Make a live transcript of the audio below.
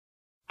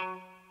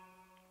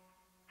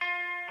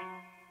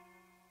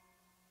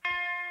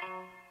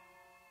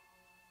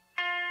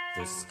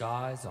The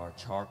skies are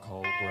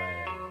charcoal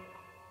gray.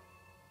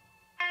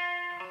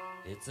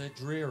 It's a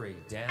dreary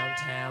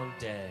downtown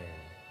day.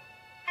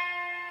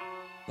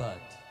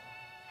 But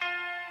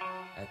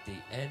at the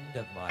end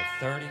of my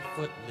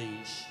 30-foot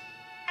leash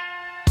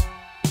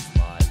is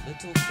my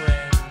little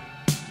friend,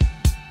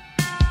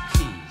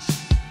 Quiche.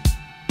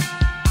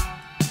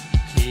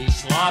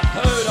 Quiche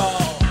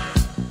Lapoodle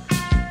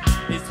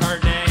is her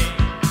name.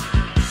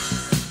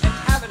 And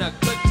having a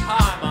good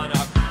time on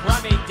a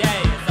crummy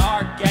day is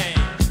our game.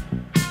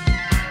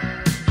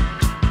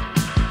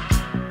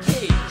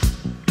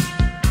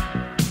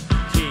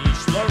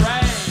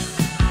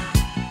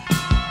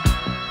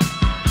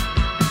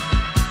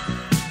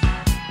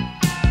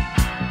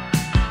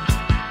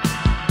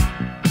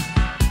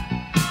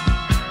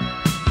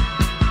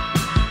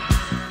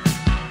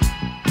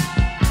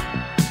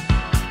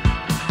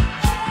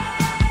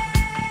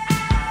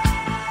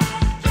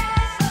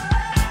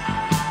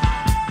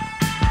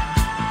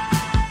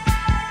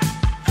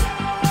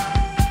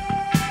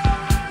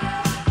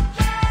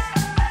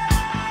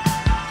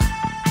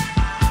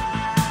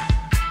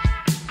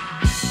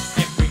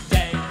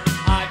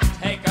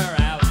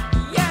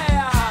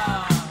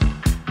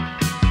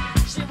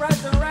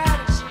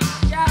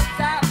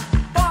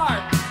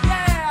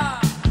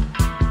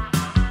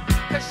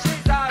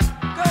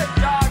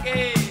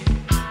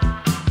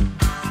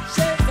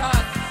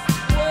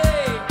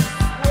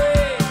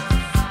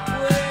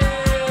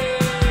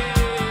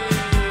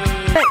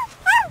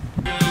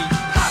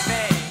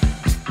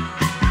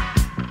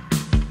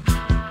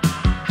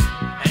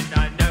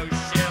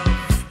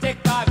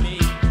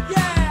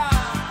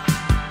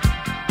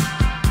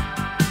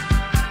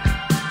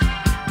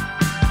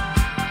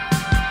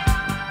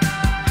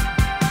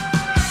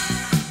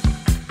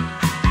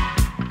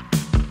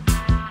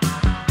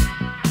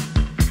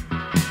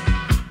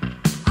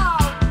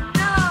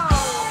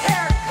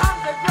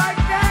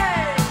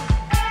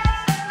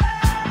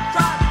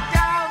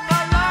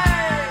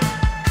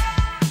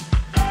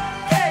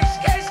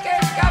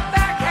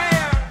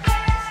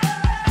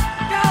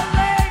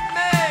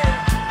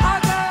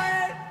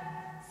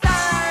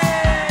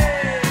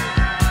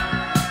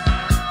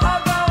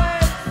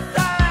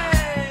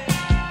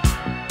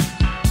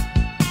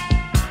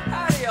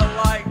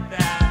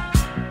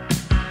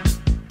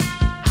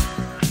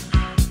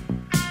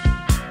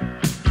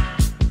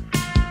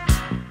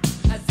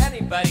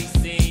 Anybody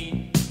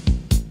seen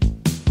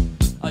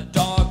a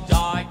dog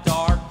dye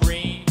dark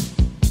green,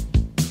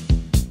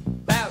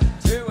 about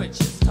 2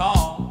 inches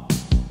tall,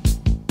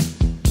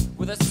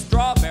 with a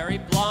strawberry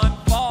blonde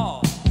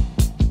fall,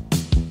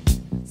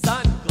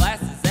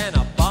 sunglasses and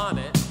a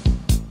bonnet,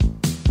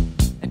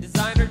 and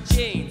designer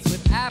jeans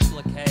with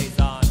appliques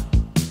on them?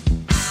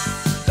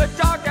 The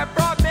dog that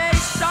brought me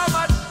so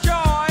much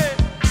joy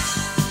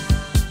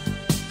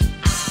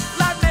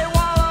left me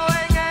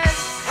wallowing in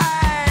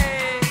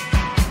pain.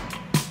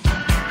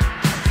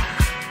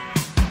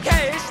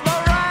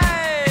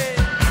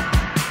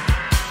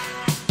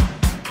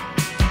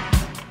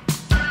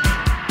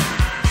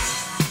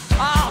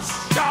 I'll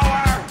show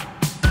her.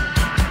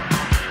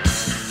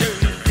 Do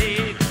you see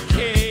the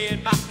key in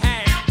my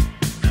hand?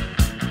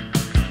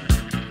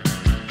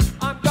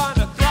 I'm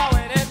gonna throw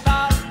it in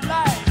the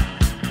lake.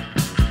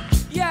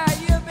 Yeah,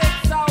 you've been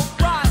so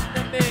rotten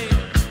to me.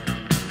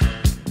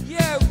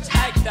 You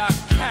take the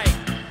cake.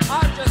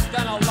 I'm just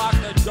gonna lock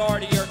the door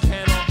to your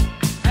kennel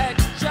and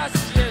just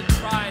you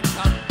try and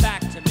come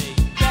back to me.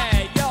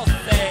 Yeah, you'll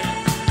see.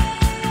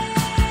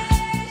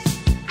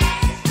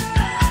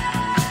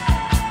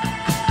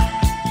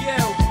 You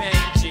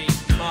mangy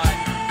mutt.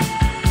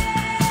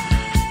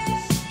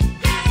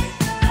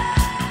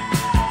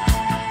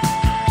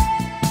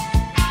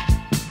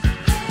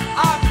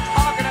 I'm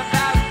talking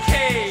about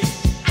Quiche.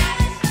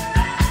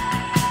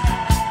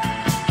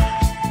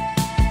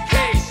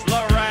 Quiche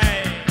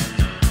Lorraine.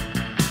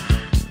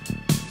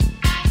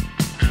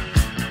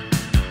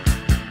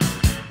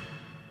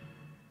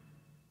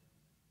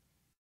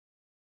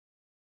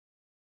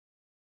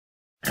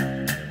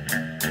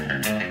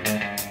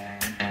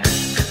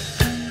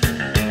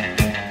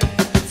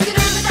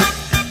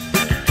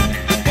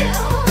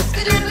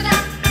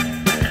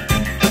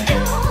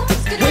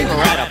 We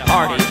were at a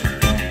party.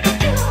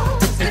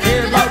 The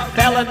deer load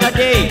fell in the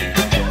deep.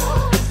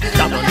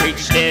 Someone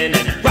reached in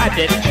and grabbed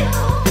it.